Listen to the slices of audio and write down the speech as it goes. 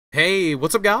Hey,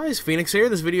 what's up guys? Phoenix here.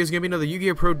 This video is going to be another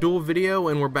YGOpro duel video,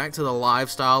 and we're back to the live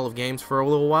style of games for a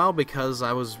little while because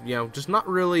I was, just not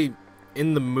really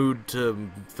in the mood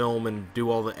to film and do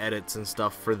all the edits and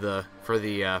stuff for the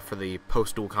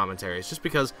post-duel commentaries, just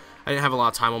because I didn't have a lot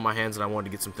of time on my hands and I wanted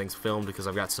to get some things filmed because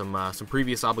I've got some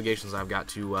previous obligations I've got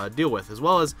to deal with, as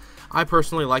well as I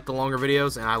personally like the longer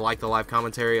videos and I like the live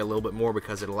commentary a little bit more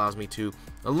because it allows me to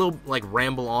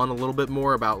ramble on a little bit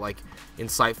more about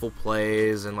insightful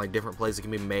plays and different plays that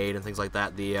can be made and things like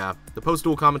that. The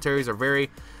post-duel commentaries are very,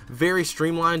 very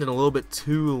streamlined and a little bit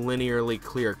too linearly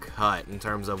clear-cut in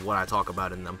terms of what I talk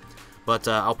about in them. But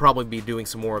I'll probably be doing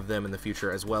some more of them in the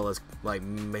future, as well as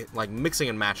mixing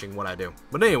and matching what I do.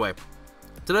 But anyway,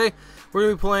 today we're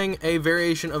going to be playing a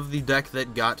variation of the deck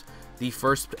that got the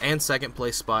first and second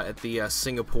place spot at the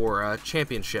Singapore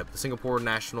Championship, the Singapore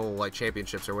National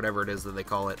Championships, or whatever it is that they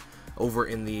call it, over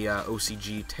in the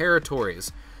OCG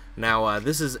territories. Now,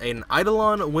 this is an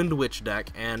Eidolon Windwitch deck,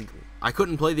 and I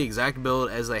couldn't play the exact build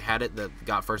as they had it that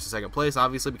got first and second place,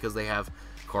 obviously, because they have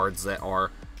cards that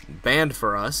are banned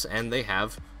for us, and they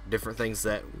have different things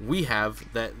that we have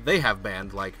that they have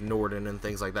banned, like Norden and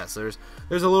things like that. So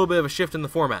there's a little bit of a shift in the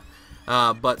format.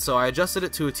 So I adjusted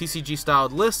it to a TCG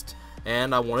styled list,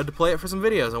 and I wanted to play it for some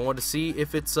videos. I wanted to see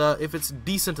if it's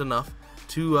decent enough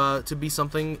to be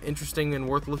something interesting and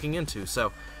worth looking into.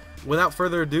 So without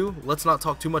further ado, let's not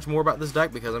talk too much more about this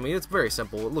deck because, I mean, it's very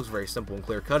simple. It looks very simple and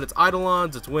clear-cut. It's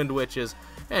Eidolons, it's Windwitches,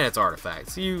 and it's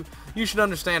artifacts. You should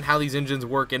understand how these engines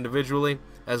work individually,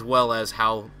 as well as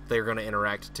how they're going to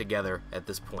interact together at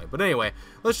this point. But anyway,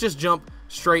 let's just jump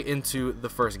straight into the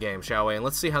first game, shall we? And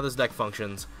let's see how this deck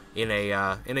functions in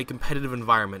a competitive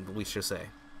environment, we should say.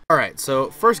 Alright, so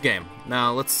first game.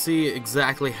 Now let's see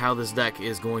exactly how this deck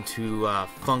is going to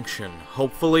function.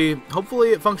 Hopefully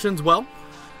it functions well.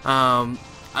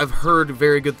 I've heard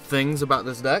very good things about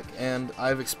this deck, and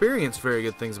I've experienced very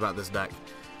good things about this deck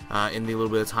in the little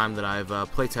bit of time that I've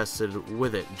playtested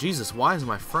with it. Jesus, why is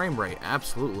my frame rate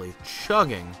absolutely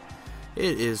chugging?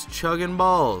 It is chugging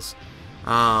balls.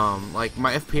 My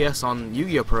FPS on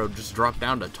YGOpro just dropped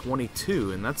down to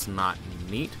 22, and that's not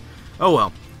neat. Oh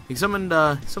well. He summoned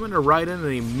a Raiden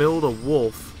and he milled a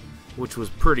wolf, which was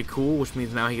pretty cool, which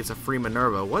means now he gets a free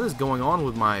Minerva. What is going on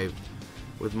with my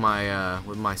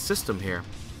system here?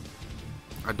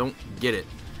 I don't get it.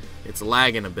 It's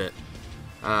lagging a bit.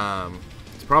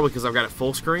 It's probably because I've got it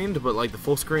full screened, but the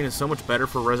full screen is so much better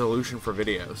for resolution for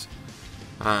videos.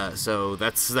 So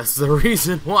that's the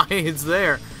reason why it's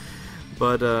there.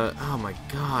 But oh my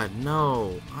god,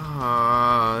 no.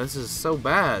 This is so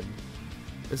bad.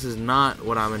 This is not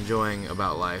what I'm enjoying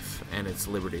about life and its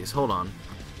liberties. Hold on.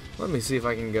 Let me see if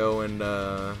I can go and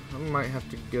I might have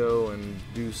to go and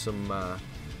do some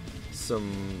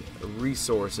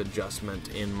resource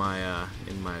adjustment in my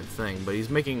thing. But he's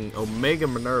making Omega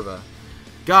Minerva.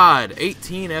 God,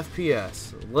 18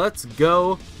 FPS. Let's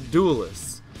go,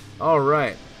 duelists. All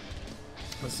right.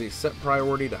 Let's see. Set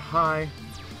priority to high.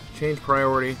 Change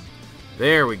priority.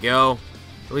 There we go.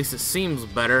 At least it seems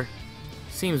better.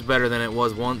 Seems better than it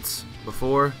was once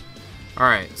before.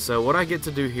 Alright, so what I get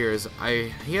to do here is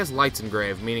he has Lights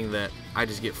Engraved, meaning that I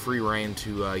just get free reign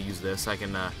to use this. I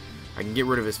can get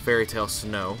rid of his Fairy Tale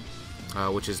Snow,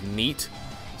 which is neat.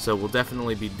 So we'll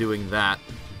definitely be doing that.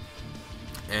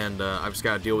 And I've just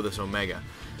got to deal with this Omega.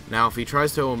 Now, if he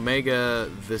tries to Omega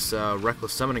this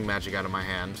Reckless Summoning Magic out of my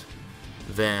hand,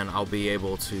 then I'll be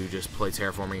able to just play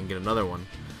Terraforming and get another one.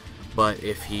 But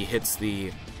if he hits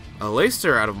the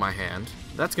Alaster out of my hand,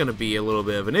 that's going to be a little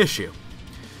bit of an issue.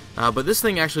 But this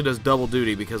thing actually does double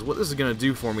duty, because what this is going to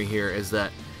do for me here is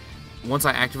that once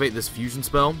I activate this fusion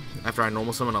spell after I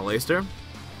normal summon Alaster,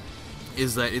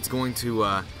 is that it's going to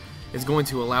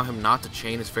allow him not to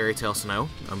chain his Fairy Tale Snow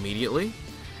immediately.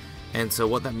 And so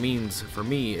what that means for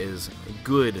me is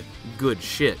good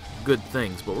shit, good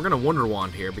things. But we're going to Wonder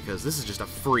Wand here because this is just a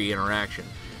free interaction.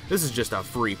 This is just a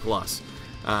free plus.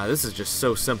 This is just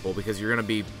so simple because you're going to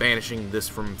be banishing this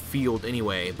from field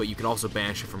anyway, but you can also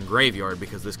banish it from graveyard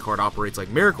because this card operates like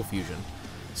Miracle Fusion.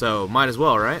 So might as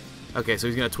well, right? Okay, so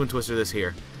he's going to Twin Twister this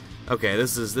here. Okay,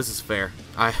 this is fair.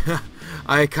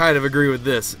 I kind of agree with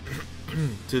this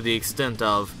to the extent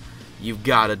of you've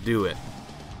got to do it.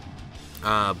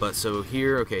 But so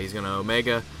here, okay, he's going to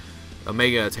Omega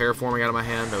Terraforming out of my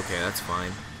hand. Okay, that's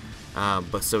fine.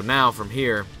 But so now from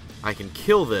here, I can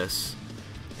kill this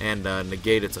and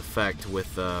negate its effect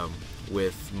with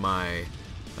my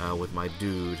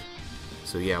dude.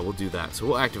 So yeah, we'll do that. So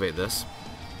we'll activate this,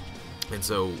 and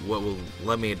so what will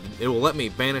let me? It will let me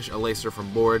banish Alaster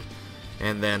from board,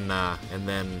 and then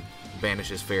banish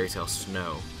his Fairy Tale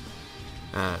Snow.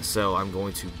 So I'm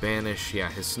going to banish, yeah,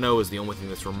 his snow is the only thing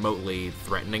that's remotely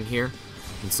threatening here,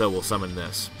 and so we'll summon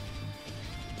this.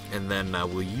 And then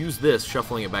we'll use this,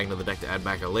 shuffling it back into the deck to add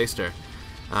back a Alaster.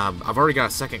 I've already got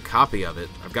a second copy of it.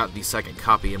 I've got the second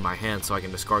copy in my hand, so I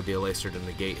can discard the Alaster to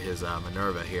negate his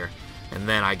Minerva here. And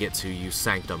then I get to use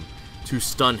Sanctum to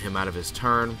stun him out of his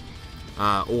turn,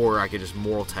 or I could just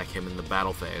Moral Tech him in the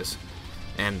battle phase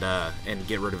and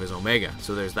get rid of his Omega.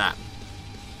 So there's that.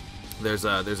 There's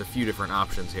a few different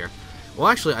options here. Well,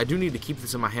 actually, I do need to keep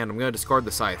this in my hand. I'm going to discard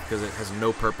the Scythe because it has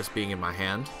no purpose being in my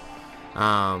hand.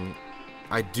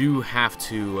 I do have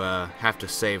to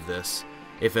save this,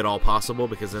 if at all possible,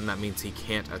 because then that means he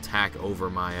can't attack over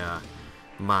my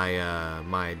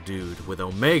my dude with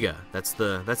Omega. That's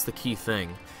the key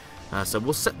thing. So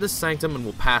we'll set this Sanctum and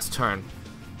we'll pass turn.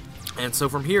 And so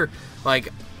from here, like,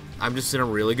 I'm just in a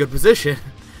really good position.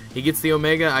 He gets the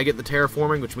Omega, I get the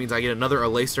Terraforming, which means I get another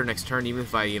Alaster next turn, even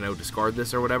if I, discard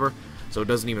this or whatever. So it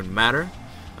doesn't even matter.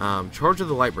 Charge of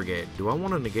the Light Brigade. Do I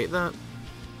want to negate that?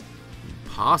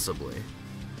 Possibly.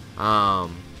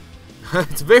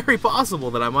 It's very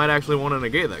possible that I might actually want to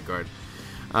negate that card.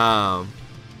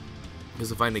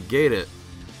 Because if I negate it,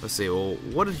 let's see. Well,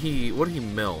 what did he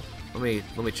mill? Let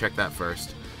me check that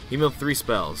first. He milled 3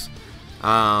 spells.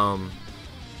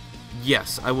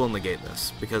 Yes, I will negate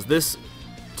this because this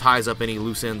ties up any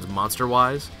loose ends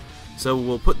monster-wise. So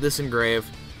we'll put this in grave,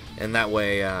 and that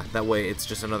way it's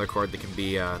just another card that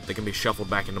can be shuffled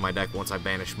back into my deck once I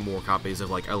banish more copies of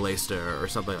like Alaster or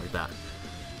something like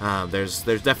that. There's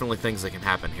definitely things that can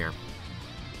happen here.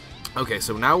 Okay,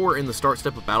 so now we're in the start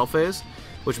step of battle phase,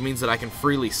 which means that I can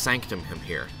freely Sanctum him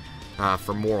here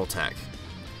for Moral Tech,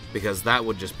 because that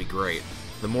would just be great.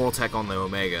 The Moral Tech on the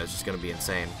Omega is just going to be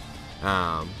insane,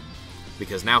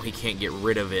 because now he can't get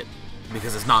rid of it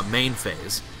because it's not main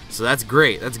phase. So that's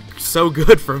great. That's so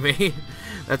good for me.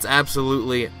 That's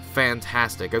absolutely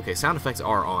fantastic. Okay, sound effects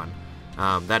are on.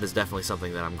 That is definitely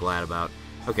something that I'm glad about.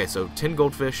 Okay, so 10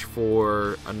 goldfish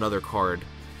for another card,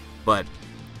 but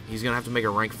he's going to have to make a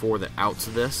rank 4 that outs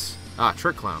this. Ah,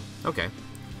 Trick Clown. Okay.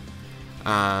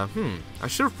 I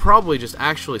should have probably just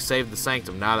actually saved the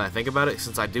Sanctum now that I think about it,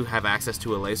 since I do have access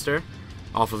to Alaster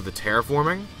off of the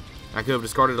Terraforming. I could have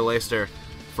discarded Alaster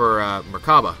for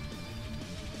Merkaba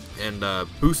and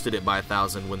boosted it by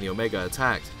 1,000 when the Omega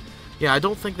attacked. Yeah, I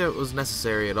don't think that was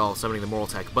necessary at all, summoning the Moral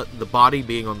Tech, but the body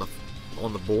being on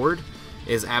the board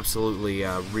is absolutely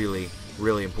really,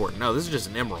 really important. No, this is just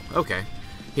an Emerald. Okay.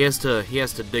 He has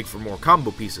to dig for more combo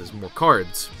pieces, more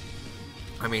cards.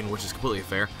 I mean, which is completely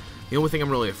fair. The only thing I'm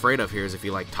really afraid of here is if he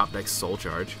like top decks Soul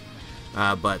Charge.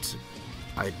 But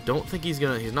I don't think he's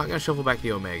not gonna shuffle back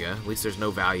the Omega. At least there's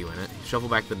no value in it. Shuffle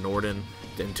back the Norden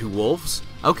and 2 Wolves.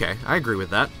 Okay, I agree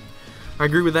with that. I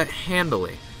agree with that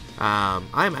handily.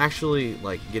 I'm actually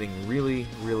like getting really,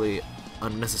 really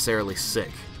unnecessarily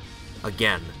sick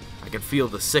again. I can feel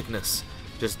the sickness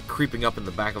just creeping up in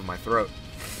the back of my throat,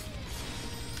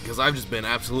 because I've just been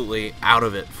absolutely out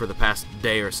of it for the past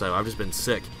day or so. I've just been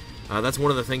sick. That's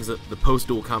one of the things that the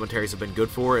post-duel commentaries have been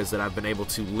good for, is that I've been able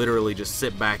to literally just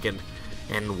sit back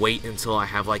and wait until I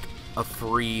have like a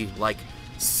free like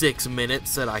 6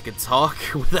 minutes that I could talk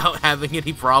without having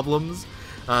any problems,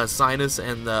 sinus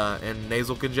and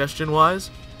nasal congestion wise.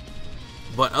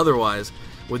 But otherwise,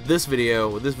 with this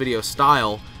video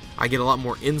style, I get a lot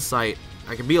more insight.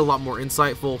 I can be a lot more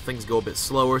insightful. Things go a bit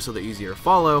slower, so they're easier to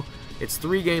follow. It's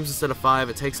 3 games instead of 5.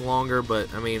 It takes longer,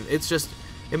 but I mean,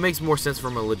 it makes more sense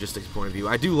from a logistics point of view.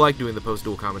 I do like doing the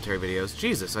post-duel commentary videos.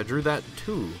 Jesus, I drew that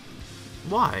too.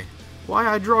 Why? Why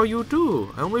I draw you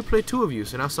too? I only play 2 of you,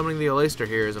 so now summoning the Alaster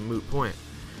here is a moot point.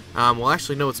 Well,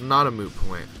 actually, no, it's not a moot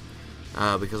point,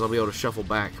 because I'll be able to shuffle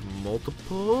back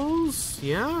multiples.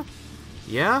 Yeah,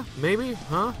 yeah, maybe,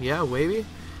 huh? Yeah, maybe.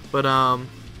 But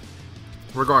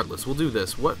regardless, we'll do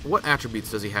this. What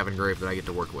attributes does he have engraved that I get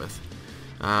to work with?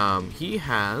 He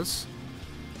has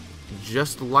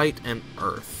just light and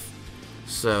earth.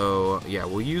 So yeah,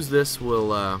 we'll use this. We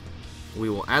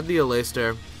will add the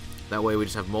Alaster. That way we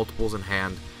just have multiples in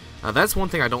hand. That's one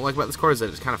thing I don't like about this card, is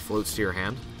that it kind of floats to your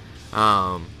hand,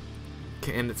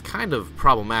 and it's kind of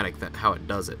problematic how it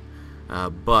does it.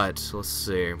 But let's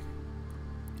see.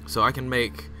 So I can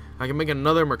make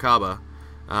another Merkaba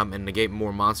and negate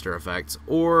more monster effects,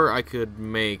 or I could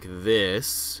make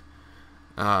this.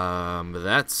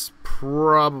 That's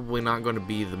probably not going to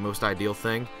be the most ideal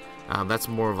thing. That's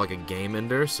more of like a game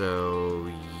ender,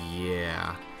 so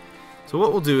yeah. So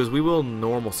what we'll do is we will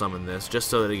normal summon this just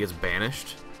so that it gets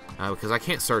banished, because I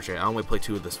can't search it. I only play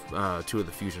 2 of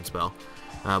the fusion spell,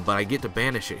 but I get to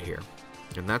banish it here,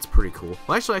 and that's pretty cool.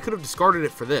 Well, actually, I could have discarded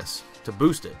it for this to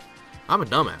boost it. I'm a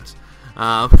dumbass.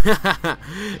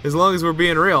 As long as we're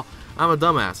being real, I'm a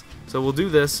dumbass. So we'll do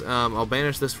this. I'll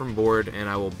banish this from board, and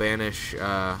I will banish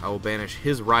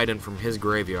his Raiden from his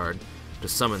graveyard to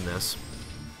summon this.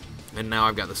 And now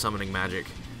I've got the summoning magic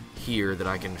here that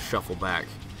I can shuffle back.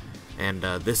 And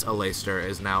this Alastair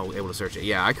is now able to search it.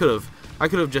 Yeah, I could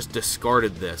have just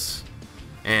discarded this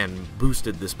and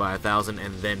boosted this by 1,000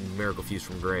 and then Miracle Fuse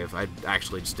from grave. I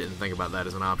actually just didn't think about that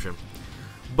as an option.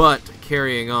 But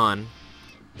carrying on,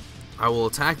 I will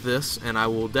attack this, and I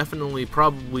will definitely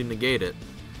probably negate it.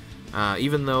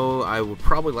 Even though I would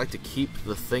probably like to keep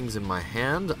the things in my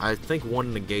hand, I think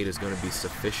one negate is going to be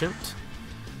sufficient,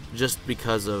 just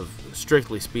because of,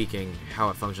 strictly speaking, how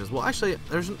it functions. Well, actually,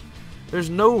 there's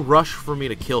no rush for me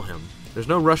to kill him. There's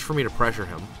no rush for me to pressure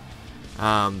him.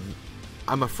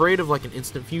 I'm afraid of like an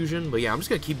instant fusion, but yeah, I'm just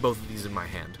going to keep both of these in my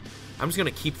hand. I'm just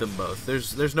going to keep them both.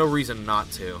 There's no reason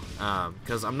not to,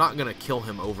 because I'm not going to kill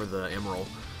him over the Emerald.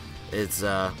 It's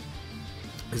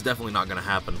definitely not going to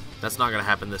happen. That's not going to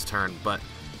happen this turn, but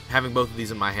having both of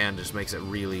these in my hand just makes it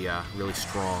really, really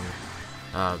strong,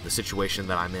 the situation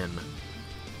that I'm in,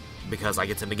 because I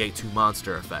get to negate 2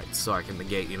 monster effects, so I can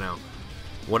negate, you know,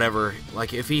 whatever.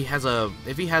 Like if he has a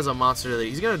monster that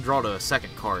he's going to draw to a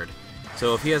second card,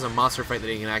 so if he has a monster effect that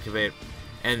he can activate,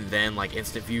 and then like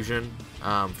instant fusion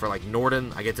for like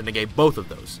Norden, I get to negate both of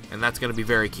those, and that's going to be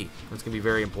very key. That's going to be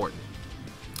very important.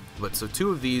 But so 2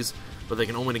 of these, but they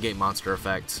can only negate monster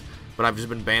effects. But I've just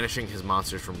been banishing his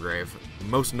monsters from grave,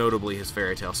 most notably his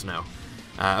Fairy Tale Snow.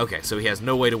 Okay, so he has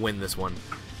no way to win this one.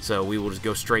 So we will just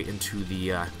go straight into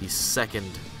the second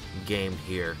game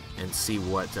here and see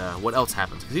what else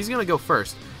happens, because he's gonna go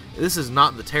first. This is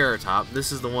not the Terror Top.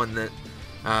 This is the one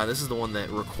that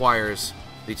requires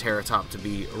the Terror Top to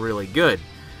be really good.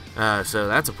 So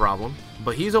that's a problem.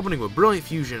 But he's opening with Brilliant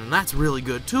Fusion, and that's really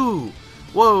good too.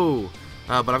 Whoa!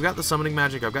 But I've got the Summoning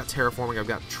Magic, I've got Terraforming, I've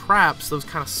got Traps. Those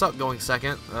kind of suck going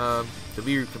second, to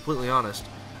be completely honest.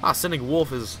 Sending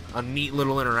Wolf is a neat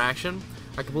little interaction.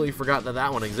 I completely forgot that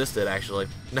that one existed, actually.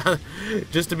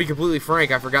 Just to be completely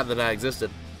frank, I forgot that that existed.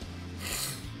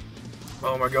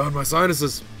 Oh my god, my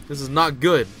sinuses. This is not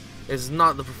good. This is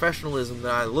not the professionalism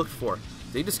that I looked for.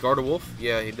 Did he discard a Wolf?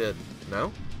 Yeah, he did.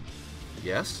 No?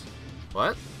 Yes?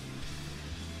 What?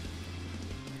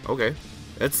 Okay.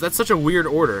 That's such a weird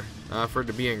order for it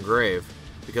to be in grave,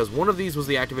 because one of these was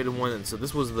the activated one, and so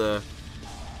this was the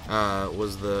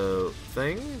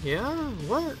thing. Yeah,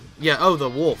 what? Yeah, oh, the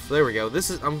Wolf. There we go. This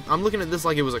is I'm looking at this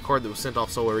like it was a card that was sent off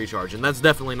Solar Recharge, and that's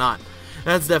definitely not.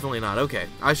 That's definitely not. Okay,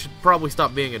 I should probably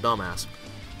stop being a dumbass.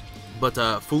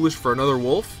 But foolish for another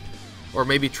Wolf, or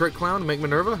maybe Trick Clown to make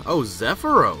Minerva. Oh,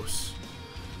 Zephyros.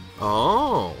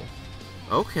 Oh,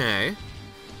 okay.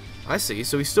 I see.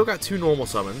 So he's still got 2 normal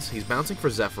summons. He's bouncing for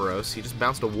Zephyros. He just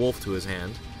bounced a Wolf to his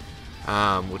hand,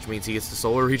 which means he gets to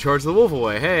Solar Recharge the Wolf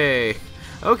away. Hey,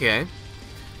 okay.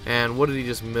 And what did he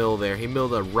just mill there? He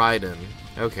milled a Raiden.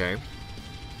 Okay.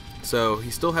 So he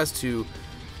still has to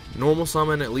normal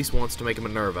summon at least once to make a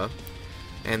Minerva,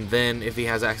 and then if he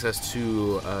has access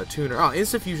to Tuner,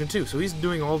 instant fusion too. So he's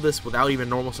doing all this without even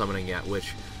normal summoning yet,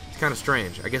 which kind of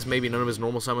strange. I guess maybe none of his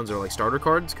normal summons are like starter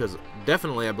cards, because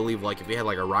definitely I believe like if he had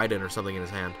like a Raiden or something in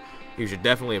his hand, he should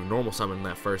definitely have normal summoned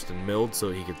that first and milled,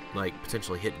 so he could like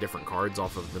potentially hit different cards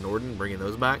off of the Norden, bringing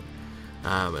those back.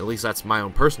 At least that's my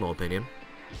own personal opinion,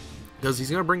 because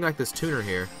he's gonna bring back this Tuner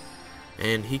here,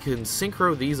 and he can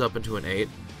synchro these up into an 8,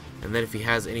 and then if he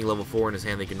has any level 4 in his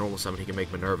hand they can normal summon, he can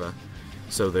make Minerva.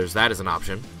 So there's that as an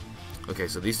option. Okay,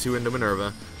 so these 2 into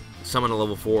Minerva, summon a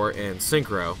level 4, and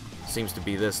synchro seems to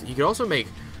be this. He could also make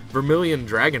Vermilion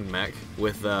Dragon Mech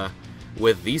with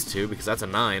these 2, because that's a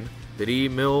 9. Did he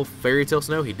mill Fairy Tale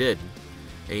Snow? He did.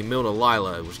 And he milled a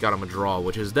Lila, which got him a draw,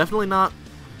 which is definitely not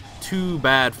too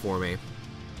bad for me.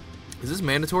 Is this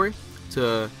mandatory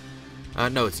to...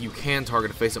 no, it's you can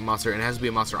target a face-up monster, and it has to be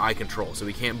a monster I control, so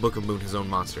he can't Book and Boon his own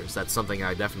monsters. That's something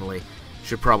I definitely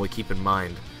should probably keep in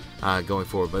mind going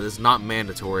forward. But it's not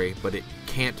mandatory, but it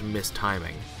can't miss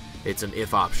timing. It's an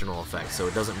if-optional effect, so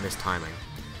it doesn't miss timing.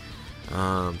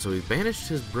 So he banished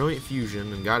his Brilliant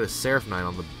Fusion and got his Seraph Knight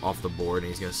off the board,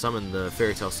 and he's going to summon the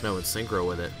Fairy Tale Snow and synchro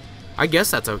with it. I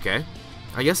guess that's okay.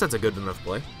 I guess that's a good enough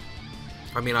play.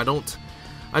 I mean, I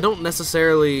don't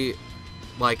necessarily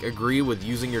like agree with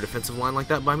using your defensive line like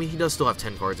that, but I mean he does still have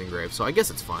 10 cards in grave, so I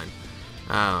guess it's fine.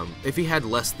 If he had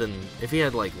less than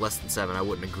 7, I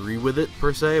wouldn't agree with it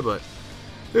per se, but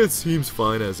it seems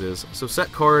fine as is. So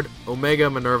set card, Omega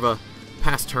Minerva,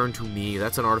 pass turn to me.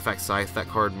 That's an artifact scythe. That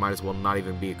card might as well not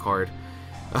even be a card.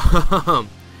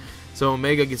 So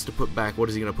Omega gets to put back, what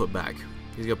is he going to put back?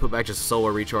 He's going to put back just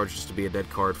Solar Recharge just to be a dead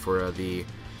card for the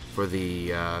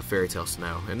Fairy Tale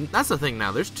Snow. And that's the thing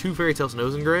now. There's 2 Fairy Tale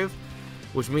Snows engraved,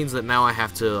 which means that now I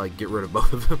have to like get rid of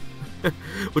both of them,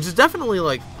 which is definitely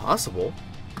like possible.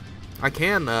 I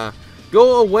can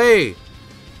go away.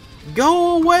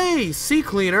 Go away, Sea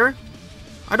Cleaner.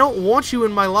 I don't want you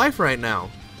in my life right now.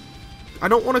 I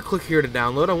don't want to click here to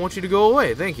download. I want you to go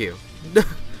away. Thank you.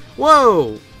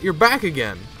 Whoa, you're back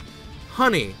again.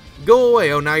 Honey, go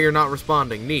away. Oh, now you're not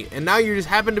responding. Neat. And now you just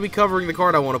happen to be covering the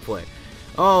card I want to play.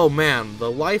 Oh, man.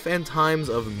 The life and times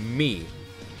of me,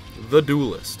 the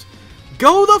Duelist.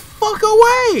 Go the fuck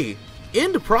away!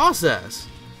 End process.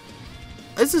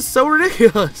 This is so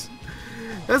ridiculous.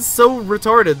 That's so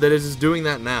retarded that it's just doing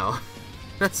that now.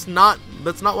 That's not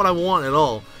what I want at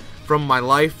all from my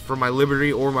life, from my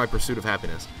liberty, or my pursuit of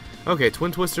happiness. Okay,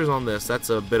 Twin Twisters on this. That's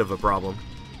a bit of a problem.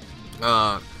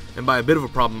 And by a bit of a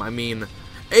problem, I mean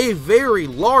a very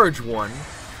large one,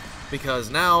 because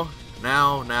now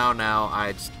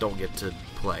I just don't get to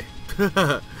play.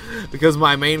 Because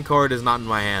my main card is not in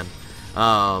my hand.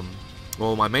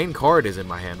 Well, my main card is in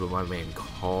my hand, but my main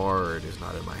card is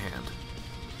not in my hand.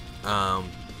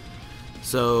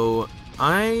 So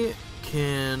I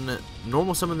can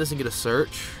normal summon this and get a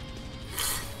search,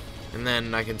 and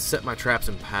then I can set my traps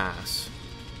and pass.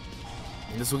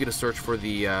 And this will get a search for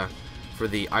the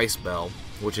Ice Bell,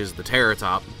 which is the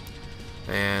Terratop.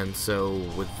 And so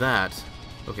with that,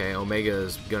 okay, Omega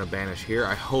is gonna banish here.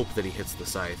 I hope that he hits the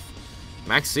Scythe.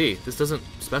 Max C, this doesn't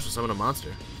special summon a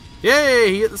monster.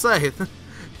 Yay, he hit the Scythe.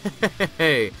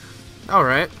 Hey, all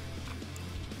right.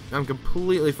 I'm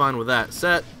completely fine with that.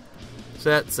 Set,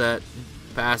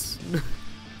 pass.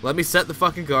 Let me set the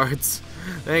fucking cards.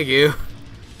 Thank you.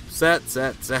 Set,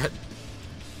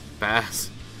 pass.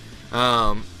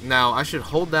 Now I should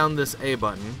hold down this A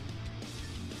button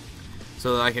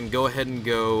so that I can go ahead and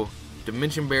go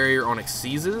Dimension Barrier on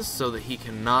Exceeses so that he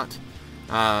cannot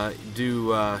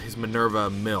do his Minerva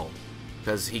mill,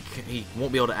 because he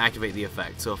won't be able to activate the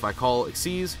effect. So if I call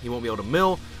Excees, he won't be able to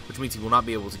mill, which means he will not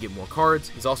be able to get more cards.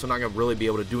 He's also not going to really be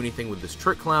able to do anything with this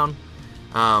Trick Clown.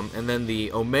 And then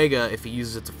the Omega, if he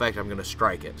uses its effect, I'm going to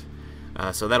strike it.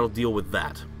 So that'll deal with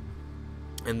that.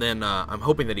 And then I'm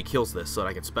hoping that he kills this so that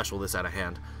I can special this out of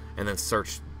hand, and then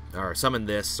search or summon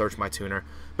this, search my tuner,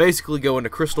 basically go into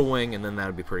Crystal Wing, and then that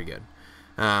would be pretty good.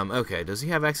 Okay, does he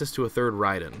have access to a third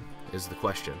Raiden is the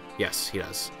question. Yes, he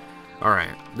does.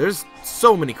 Alright, there's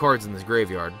so many cards in this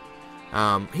graveyard.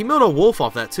 He milled a wolf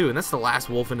off that too, and that's the last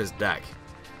wolf in his deck.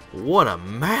 What a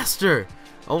master!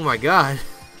 Oh my god.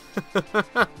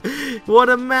 What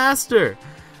a master!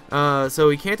 So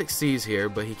he can't Exceed here,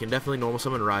 but he can definitely normal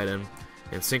summon Raiden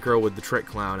and synchro with the Trick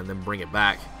Clown and then bring it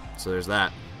back. So there's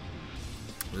that.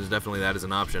 There's definitely that as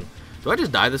an option. Do I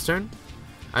just die this turn?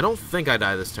 I don't think I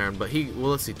die this turn, but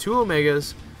well, let's see, 2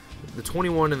 Omegas, the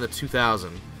 21 and the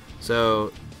 2000.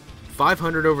 So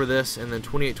 500 over this, and then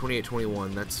 28, 28,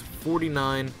 21. That's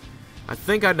 49. I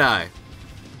think I die.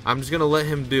 I'm just going to let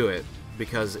him do it,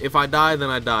 because if I die, then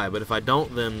I die. But if I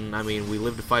don't, then, I mean, we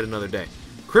live to fight another day.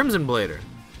 Crimson Blader.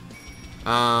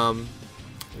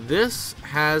 This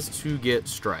has to get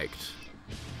striked.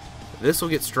 This will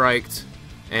get striked,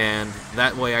 and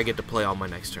that way I get to play on my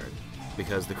next turn.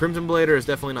 Because the Crimson Blader is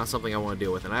definitely not something I want to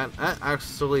deal with, and that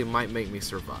actually might make me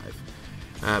survive.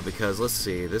 Because, let's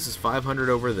see, this is 500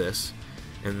 over this,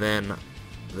 and then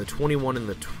the 21 and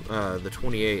the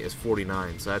 28 is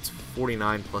 49, so that's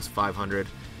 49 plus 500,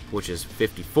 which is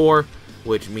 54,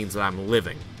 which means that I'm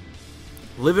living.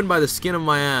 Living by the skin of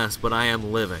my ass, but I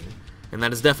am living. And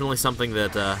that is definitely something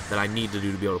that I need to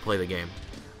do to be able to play the game.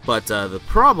 But the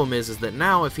problem is that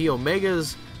now if he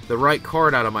Omegas the right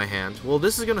card out of my hand, well,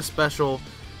 this is going to special,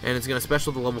 and it's going to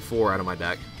special the level 4 out of my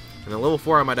deck. And the level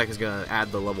 4 out of my deck is going to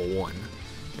add the level 1.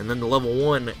 And then the level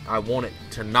 1, I want it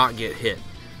to not get hit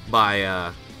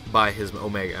by his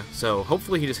Omega. So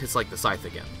hopefully he just hits like the Scythe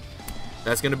again.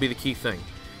 That's going to be the key thing.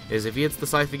 Is if he hits the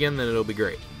Scythe again, then it'll be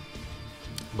great.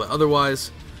 But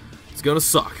otherwise, it's going to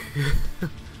suck.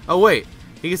 Oh wait,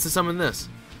 he gets to summon this.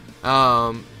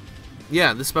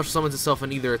 Yeah, this special summons itself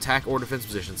in either attack or defense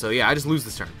position. So yeah, I just lose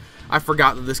this turn. I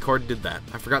forgot that this card did that.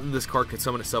 I forgot that this card could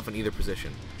summon itself in either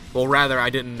position. Well, rather, I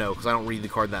didn't know because I don't read the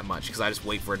card that much because I just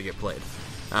wait for it to get played.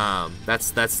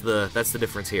 That's the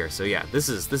difference here. So yeah, this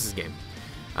is game.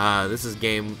 This is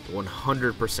game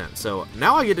 100%. So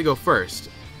now I get to go first,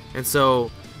 and so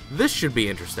this should be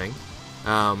interesting.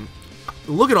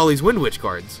 Look at all these Windwitch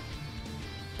cards,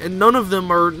 and none of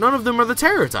them are the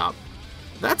Terratop.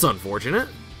 That's unfortunate.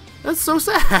 That's so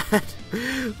sad.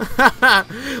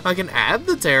 I can add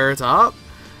the Terratop,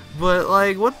 but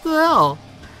like, what the hell?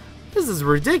 This is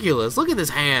ridiculous. Look at his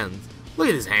hand. Look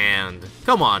at his hand.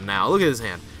 Come on now. Look at his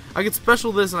hand. I can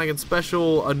special this, and I can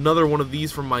special another one of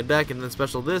these from my deck, and then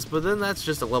special this, but then that's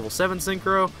just a level 7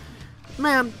 synchro.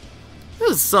 Man,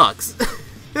 this sucks.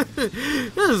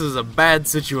 This is a bad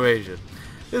situation.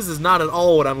 This is not at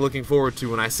all what I'm looking forward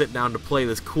to when I sit down to play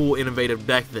this cool, innovative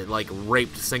deck that, like,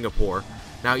 raped Singapore.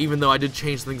 Now, even though I did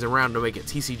change things around to make it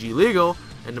TCG legal,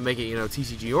 and to make it, you know,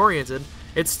 TCG oriented,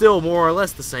 it's still more or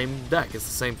less the same deck. It's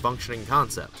the same functioning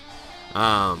concept.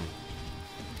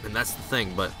 And that's the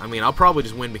thing, but, I mean, I'll probably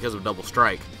just win because of Double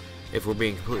Strike, if we're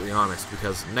being completely honest,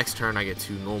 because next turn I get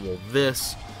to normal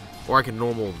this, or I can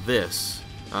normal this.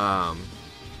 I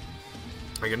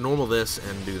can normal this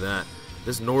and do that.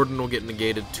 This Norden will get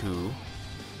negated too,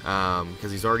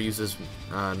 because he's already used his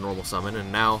normal summon,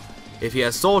 and now, if he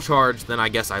has Soul Charge, then I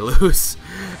guess I lose.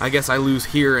 I guess I lose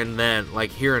here and then,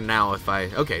 like here and now if I...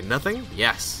 Okay, nothing?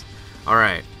 Yes.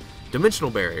 Alright.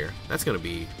 Dimensional Barrier. That's going to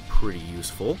be pretty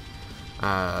useful.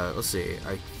 Let's see.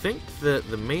 I think that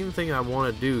the main thing I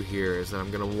want to do here is that I'm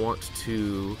going to want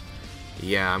to...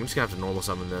 Yeah, I'm just going to have to normal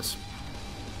summon this.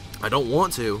 I don't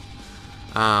want to,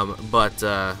 but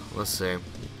let's see.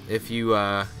 If you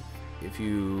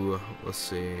let's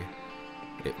see.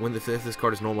 If this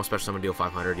card is normal, special summon, deal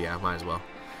 500, yeah, might as well.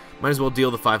 Might as well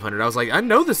deal the 500. I was like, I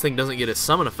know this thing doesn't get its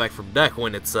summon effect from deck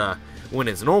when it's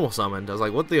normal summoned. I was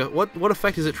like, what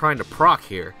effect is it trying to proc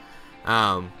here?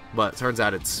 But it turns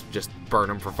out it's just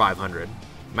burn him for 500.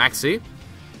 Max C?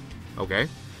 Okay.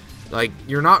 Like,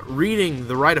 you're not reading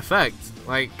the right effect.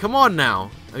 Like, come on now.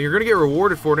 I mean, you're gonna get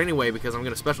rewarded for it anyway because I'm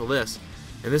gonna special this,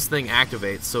 and this thing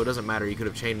activates, so it doesn't matter. You could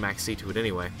have chained Max C to it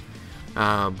anyway.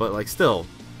 But like, still.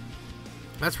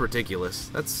 That's ridiculous.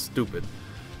 That's stupid.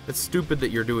 It's stupid that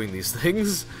you're doing these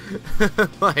things.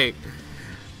 Like,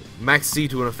 Max C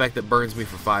to an effect that burns me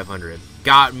for 500.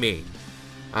 Got me.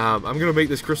 I'm going to make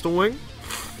this Crystal Wing,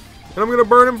 and I'm going to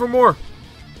burn him for more.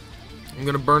 I'm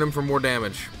going to burn him for more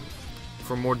damage.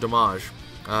 For more damage.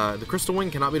 The Crystal Wing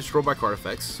cannot be destroyed by card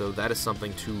effects, so that is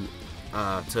something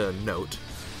to note.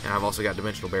 And I've also got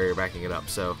Dimensional Barrier backing it up,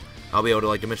 so I'll be able to,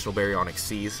 like, Dimensional Barrier on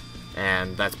Xyz,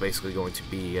 and that's basically going to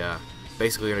be...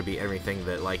 everything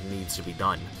that like needs to be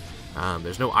done.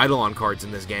 There's no Eidolon cards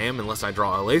in this game unless I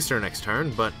draw a Lacer next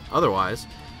turn, but otherwise,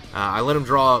 I let him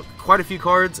draw quite a few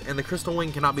cards, and the Crystal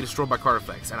Wing cannot be destroyed by card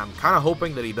effects. And I'm kind of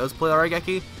hoping that he does play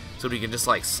Raigeki, so that he can just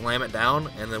like slam it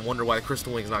down and then wonder why the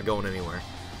Crystal Wing's not going anywhere.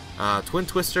 Twin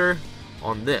Twister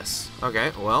on this.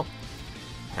 Okay, well,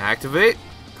 activate,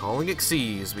 calling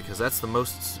Xyz, because that's the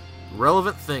most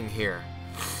relevant thing here.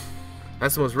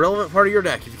 That's the most relevant part of your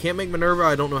deck. If you can't make Minerva,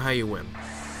 I don't know how you win.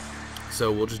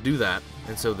 So we'll just do that.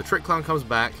 And so the Trick Clown comes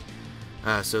back.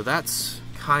 So that's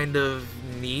kind of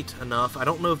neat enough. I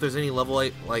don't know if there's any level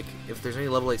 8, like, if there's any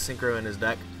level 8 Synchro in his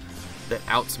deck that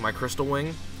outs my Crystal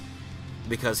Wing,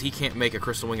 because he can't make a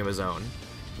Crystal Wing of his own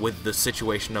with the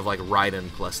situation of like Raiden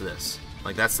plus this.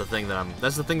 Like, that's the thing that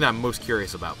I'm most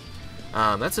curious about.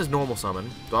 That's his normal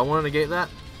summon. Do I want to negate that?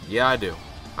 Yeah, I do.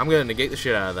 I'm gonna negate the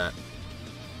shit out of that.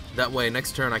 That way,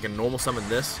 next turn I can normal summon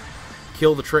this,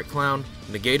 kill the Trick Clown,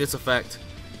 negate its effect,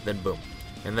 then boom.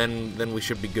 And then we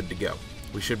should be good to go.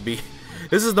 We should be...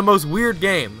 This is the most weird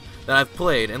game that I've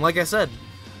played, and like I said,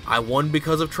 I won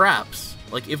because of traps.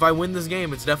 Like, if I win this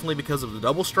game, it's definitely because of the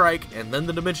Double Strike and then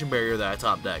the Dimension Barrier that I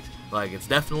top decked. Like, it's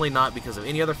definitely not because of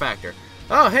any other factor.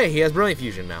 Oh, hey, he has Brilliant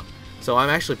Fusion now. So I'm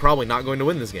actually probably not going to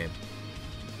win this game.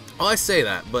 Well, I say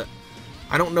that, but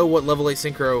I don't know what level 8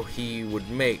 Synchro he would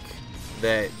make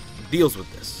that deals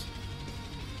with this,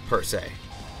 per se.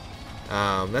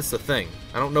 That's the thing.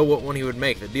 I don't know what one he would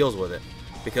make that deals with it,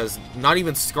 because not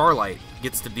even Scarlight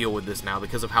gets to deal with this now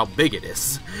because of how big it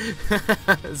is.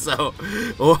 So,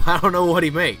 well, I don't know what he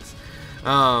makes.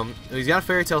 He's got a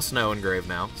Fairy Tale Snow engraved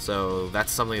now, so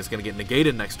that's something that's going to get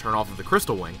negated next turn off of the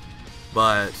Crystal Wing.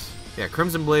 But, yeah,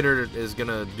 Crimson Blader is going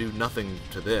to do nothing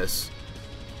to this.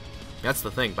 That's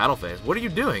the thing. Battle Phase. What are you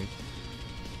doing?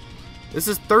 This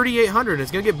is 3,800.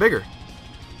 It's going to get bigger.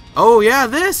 Oh, yeah,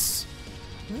 this!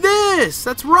 This!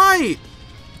 That's right!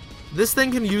 This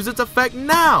thing can use its effect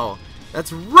now!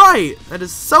 That's right! That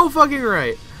is so fucking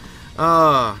right!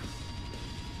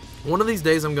 One of these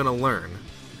days I'm going to learn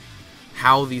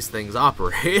how these things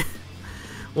operate.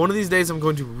 One of these days I'm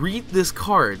going to read this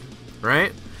card,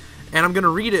 right? And I'm going to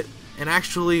read it and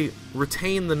actually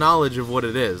retain the knowledge of what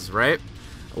it is, right?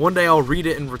 One day I'll read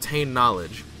it and retain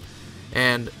knowledge.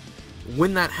 And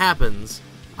when that happens,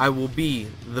 I will be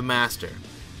the master,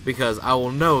 because I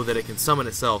will know that it can summon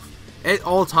itself at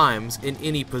all times in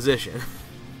any position.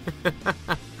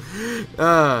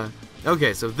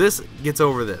 Okay, so this gets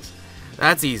over this.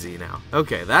 That's easy now.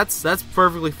 Okay, that's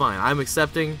perfectly fine. I'm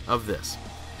accepting of this.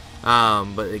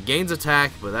 But it gains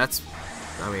attack, but that's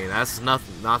I mean, that's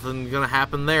nothing gonna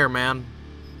happen there, man.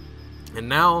 And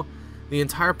now, the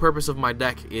entire purpose of my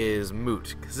deck is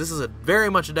moot, because this is very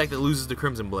much a deck that loses to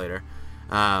Crimson Blader.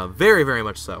 Very, very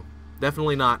much so.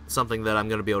 Definitely not something that I'm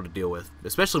going to be able to deal with,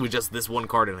 especially with just this one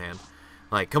card in hand.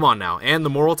 Like, come on now. And the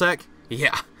Moral Tech?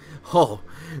 Yeah. Oh,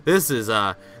 this is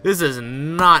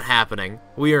not happening.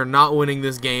 We are not winning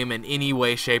this game in any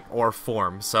way, shape, or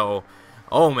form. So,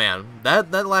 oh man,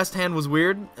 that last hand was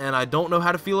weird, and I don't know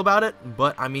how to feel about it,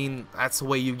 but I mean, that's the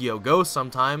way Yu-Gi-Oh! Goes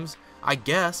sometimes, I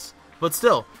guess. But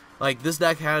still, like, this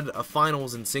deck had a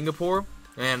finals in Singapore,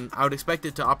 and I would expect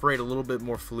it to operate a little bit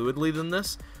more fluidly than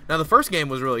this. Now, the first game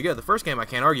was really good. The first game I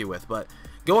can't argue with, but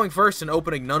going first and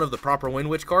opening none of the proper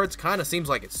Windwitch cards kind of seems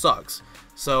like it sucks.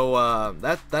 So,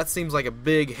 that seems like a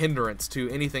big hindrance to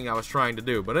anything I was trying to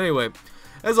do. But anyway,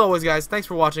 as always, guys, thanks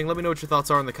for watching. Let me know what your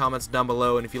thoughts are in the comments down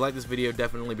below, and if you like this video,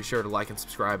 definitely be sure to like and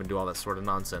subscribe and do all that sort of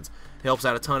nonsense. It helps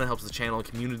out a ton. It helps the channel and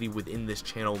community within this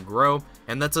channel grow,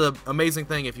 and that's an amazing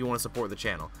thing if you want to support the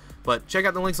channel. But check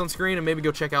out the links on screen, and maybe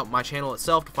go check out my channel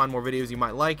itself to find more videos you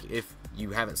might like if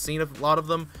you haven't seen a lot of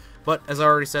them. But as I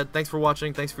already said, thanks for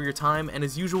watching, thanks for your time, and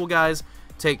as usual, guys,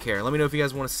 take care. Let me know if you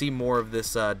guys want to see more of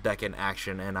this deck in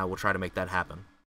action, and I will try to make that happen.